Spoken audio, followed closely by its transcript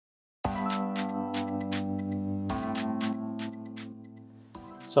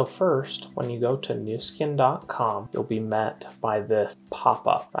So first, when you go to newskin.com, you'll be met by this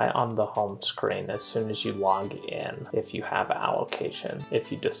pop-up right on the home screen as soon as you log in if you have allocation. If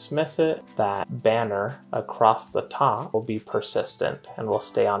you dismiss it, that banner across the top will be persistent and will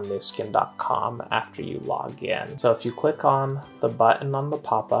stay on newskin.com after you log in. So if you click on the button on the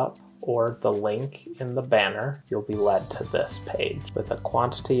pop-up or the link in the banner, you'll be led to this page with a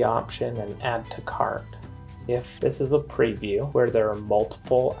quantity option and add to cart. If this is a preview where there are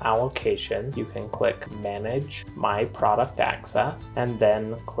multiple allocations, you can click Manage My Product Access and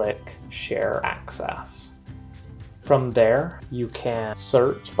then click Share Access. From there, you can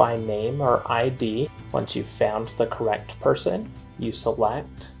search by name or ID. Once you've found the correct person, you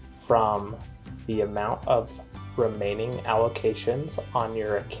select from the amount of remaining allocations on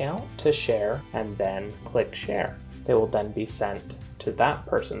your account to share and then click Share. They will then be sent to that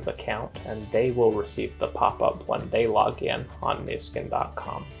person's account and they will receive the pop-up when they log in on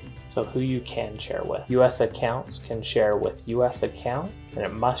newskin.com. So who you can share with. US accounts can share with US account and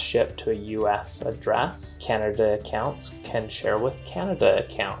it must ship to a US address. Canada accounts can share with Canada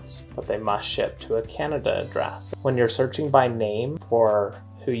accounts, but they must ship to a Canada address. When you're searching by name for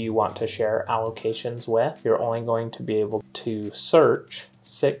who you want to share allocations with, you're only going to be able to search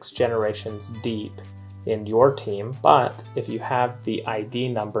 6 generations deep in your team, but if you have the ID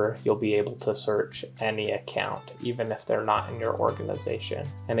number, you'll be able to search any account, even if they're not in your organization.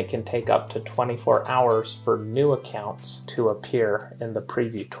 And it can take up to 24 hours for new accounts to appear in the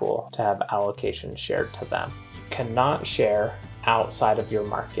preview tool to have allocations shared to them. You cannot share outside of your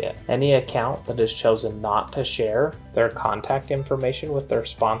market. Any account that is chosen not to share their contact information with their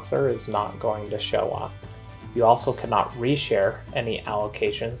sponsor is not going to show up. You also cannot reshare any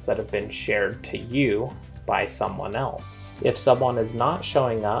allocations that have been shared to you by someone else. If someone is not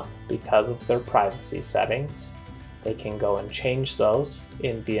showing up because of their privacy settings, they can go and change those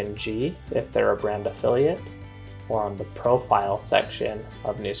in VNG if they're a brand affiliate, or on the profile section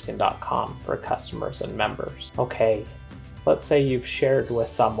of newskin.com for customers and members. Okay, let's say you've shared with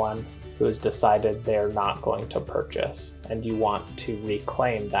someone who has decided they're not going to purchase and you want to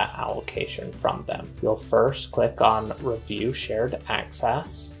reclaim that allocation from them. You'll first click on Review Shared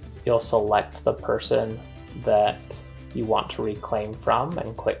Access. You'll select the person that you want to reclaim from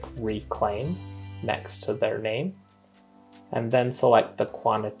and click Reclaim next to their name, and then select the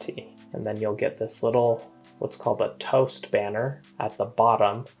quantity. And then you'll get this little, what's called a toast banner at the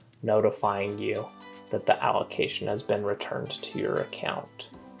bottom notifying you that the allocation has been returned to your account.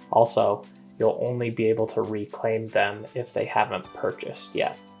 Also, you'll only be able to reclaim them if they haven't purchased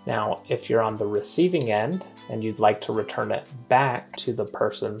yet. Now, if you're on the receiving end and you'd like to return it back to the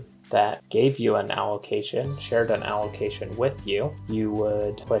person that gave you an allocation, shared an allocation with you, you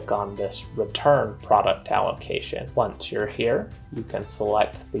would click on this Return Product Allocation. Once you're here, you can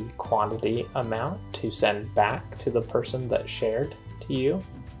select the quantity amount to send back to the person that shared to you.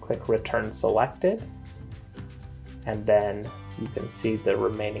 Click Return Selected, and then you can see the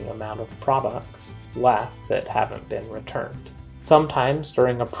remaining amount of products left that haven't been returned. Sometimes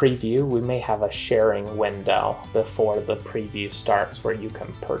during a preview, we may have a sharing window before the preview starts where you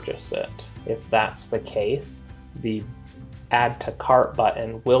can purchase it. If that's the case, the Add to Cart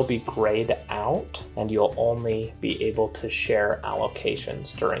button will be grayed out and you'll only be able to share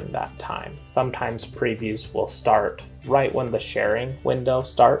allocations during that time. Sometimes previews will start right when the sharing window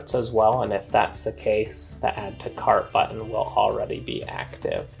starts as well, and if that's the case, the Add to Cart button will already be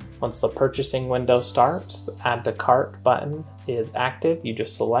active. Once the purchasing window starts, the Add to Cart button is active. You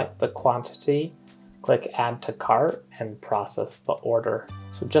just select the quantity, click Add to Cart, and process the order.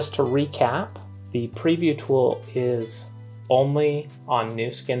 So just to recap, the preview tool is only on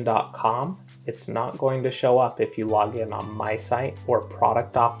newskin.com. It's not going to show up if you log in on my site or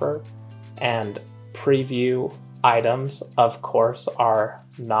Product Offer, and preview items, of course, are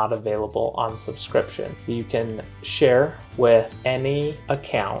not available on subscription. You can share with any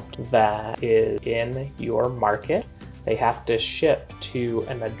account that is in your market. They have to ship to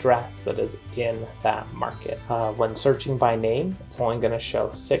an address that is in that market. When searching by name, it's only going to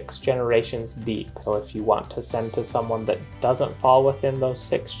show 6 generations deep. So if you want to send to someone that doesn't fall within those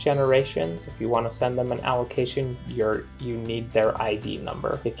 6 generations, if you want to send them an allocation, you need their ID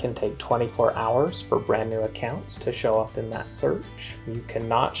number. It can take 24 hours for brand new accounts to show up in that search. You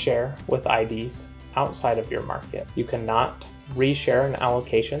cannot share with IDs outside of your market. You cannot reshare an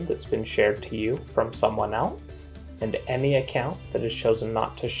allocation that's been shared to you from someone else. And any account that has chosen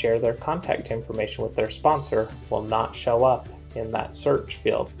not to share their contact information with their sponsor will not show up in that search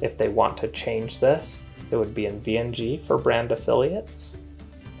field. If they want to change this, it would be in VNG for brand affiliates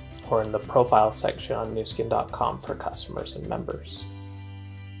or in the profile section on newskin.com for customers and members.